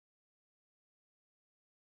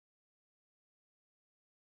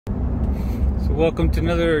welcome to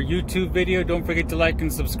another YouTube video. Don't forget to like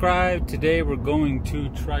and subscribe. Today we're going to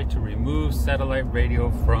try to remove satellite radio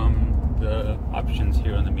from the options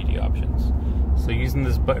here on the media options. So using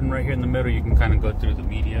this button right here in the middle, you can kind of go through the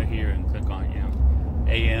media here and click on,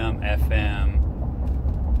 AM, FM,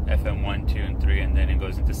 FM 1, 2, and 3, and then it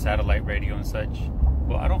goes into satellite radio and such.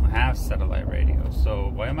 Well, I don't have satellite radio, so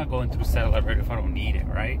why am I going through satellite radio if I don't need it,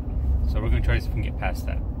 right? So we're going to try to see if we can get past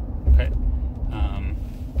that, okay?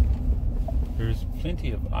 There's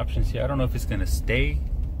plenty of options here. I don't know if it's going to stay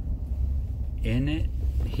in it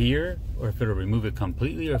here, or if it'll remove it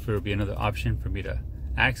completely, or if it'll be another option for me to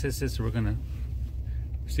access it. So we're going to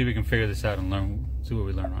see if we can figure this out and see what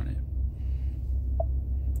we learn on it.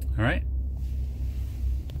 All right.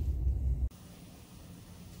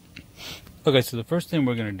 Okay, so the first thing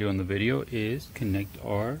we're going to do in the video is connect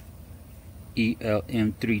our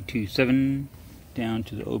ELM327 down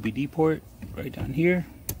to the OBD port right down here.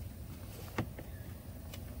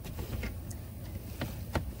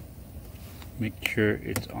 Make sure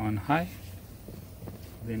it's on high.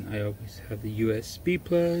 Then I always have the USB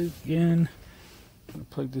plug in. I'm gonna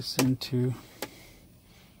plug this into.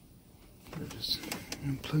 Just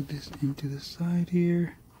plug this into the side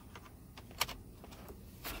here.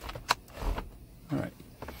 All right.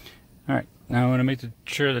 All right. Now I want to make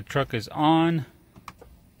sure the truck is on,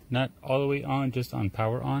 not all the way on, just on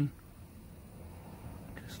power on,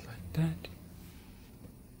 just like that.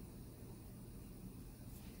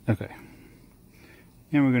 Okay.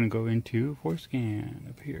 And we're going to go into FORScan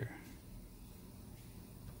up here.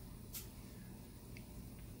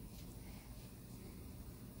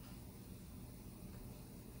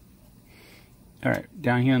 Alright,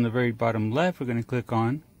 down here on the very bottom left, we're going to click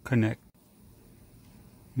on Connect.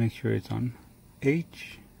 Make sure it's on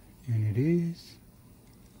H, and it is.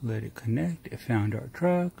 Let it connect. It found our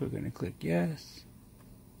truck. We're going to click Yes.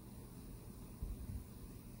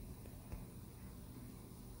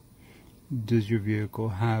 Does your vehicle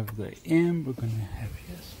have the M? We're going to have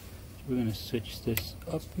yes. So we're going to switch this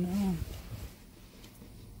up now.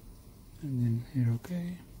 And then hit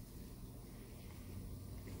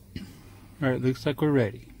OK. Alright, looks like we're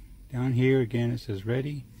ready. Down here again it says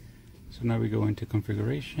ready. So now we go into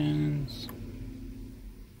configurations.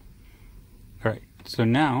 Alright, so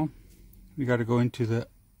now we got to go into the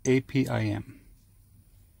APIM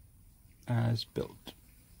as built.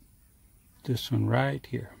 This one right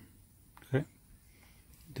here.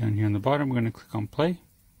 Down here on the bottom, we're going to click on play.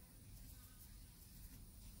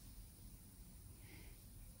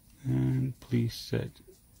 And please set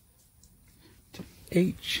to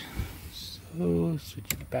H. So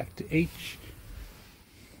switch it back to H.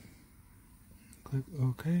 Click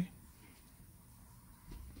OK.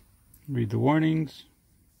 Read the warnings.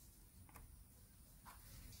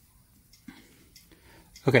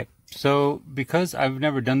 Okay. So, because I've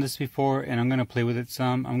never done this before and I'm going to play with it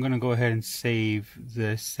some, I'm going to go ahead and save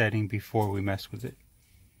the setting before we mess with it.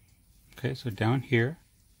 Okay, so down here,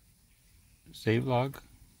 save log.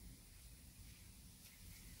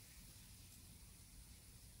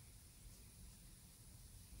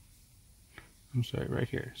 I'm sorry, right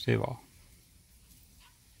here, save all.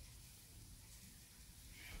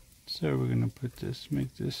 So we're going to put this,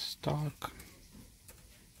 make this stock.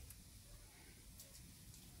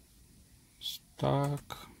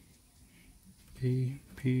 Stock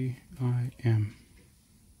APIM.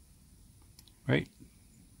 Right?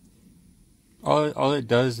 All it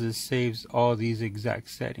does is saves all these exact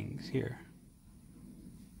settings here.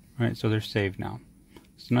 Right, so they're saved now.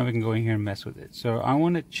 So now we can go in here and mess with it. So I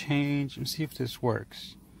want to change and see if this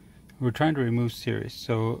works. We're trying to remove Sirius.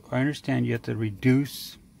 So I understand you have to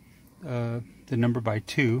reduce the number by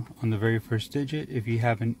 2 on the very first digit. If you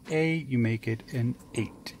have an A, you make it an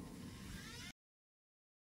 8.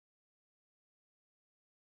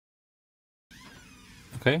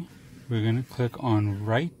 Okay, we're going to click on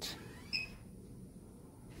write.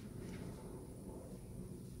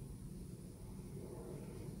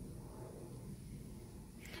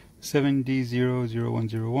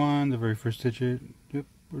 $7D00101, the very first digit. Yep,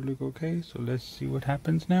 we look okay. So let's see what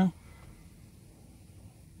happens now.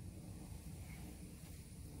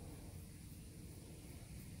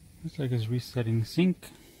 Looks like it's resetting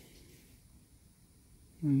sync.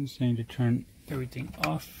 I'm saying to turn everything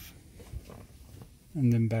off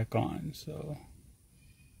and then back on. So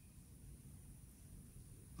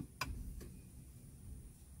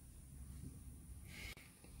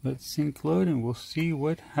let's sync load and we'll see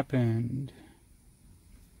what happened.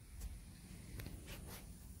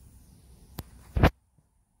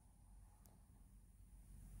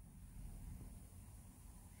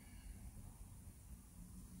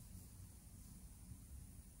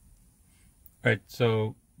 Alright,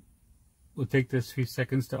 so we'll take this few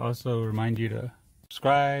seconds to also remind you to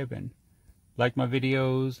subscribe and like my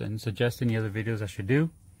videos and suggest any other videos I should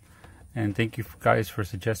do. And thank you guys for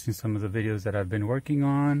suggesting some of the videos that I've been working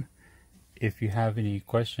on. If you have any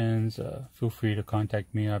questions, feel free to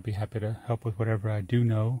contact me. I'll be happy to help with whatever I do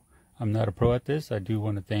know. I'm not a pro at this. I do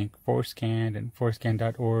want to thank FORScan and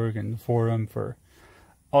FORScan.org and the forum for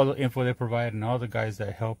all the info they provide and all the guys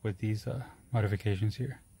that help with these modifications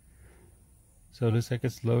here. So it looks like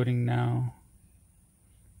it's loading now.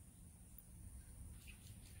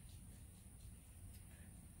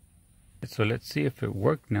 So let's see if it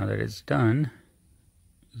worked now that it's done.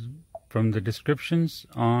 From the descriptions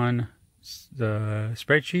on the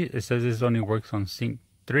spreadsheet, it says this only works on sync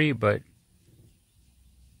 3, but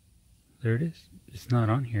there it is. It's not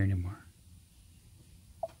on here anymore.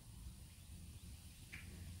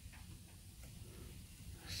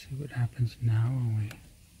 Let's see what happens now when we...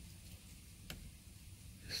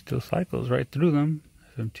 It still cycles right through them.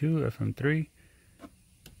 FM2, FM3.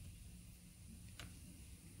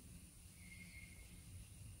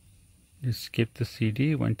 Just skip the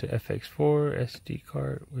CD, went to FX4, SD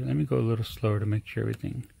card. Wait, let me go a little slower to make sure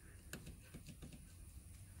everything.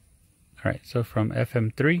 Alright, so from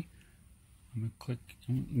FM3, I'm going to click,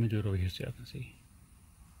 let me do it over here so I can see.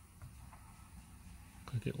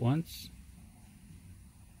 Click it once.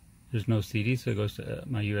 There's no CD, so it goes to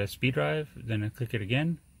my USB drive. Then I click it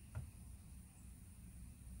again.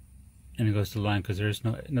 And it goes to line because there's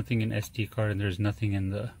nothing in SD card and there's nothing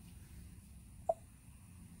in the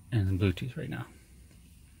Bluetooth right now.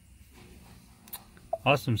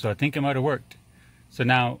 Awesome, so I think it might have worked. So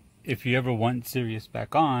now, if you ever want Sirius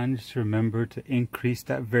back on, just remember to increase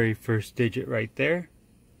that very first digit right there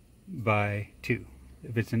by 2.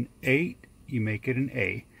 If it's an 8, you make it an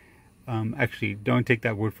A. Actually, don't take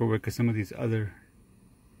that word for word because some of these other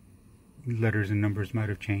letters and numbers might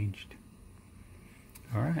have changed.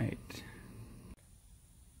 Alright.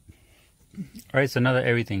 Alright, so now that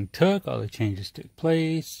everything took, all the changes took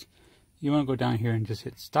place, you want to go down here and just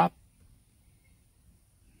hit stop.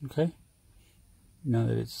 Okay. Now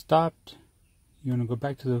that it's stopped, you want to go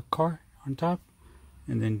back to the car on top,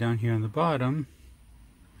 and then down here on the bottom,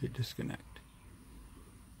 hit disconnect.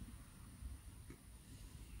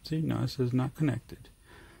 See, no, it says not connected.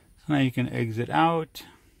 So now you can exit out.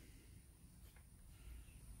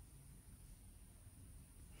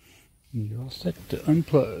 And you're all set to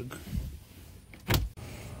unplug.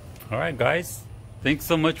 Alright guys, thanks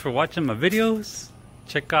so much for watching my videos.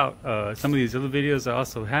 Check out some of these other videos I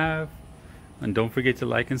also have. And don't forget to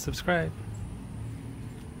like and subscribe.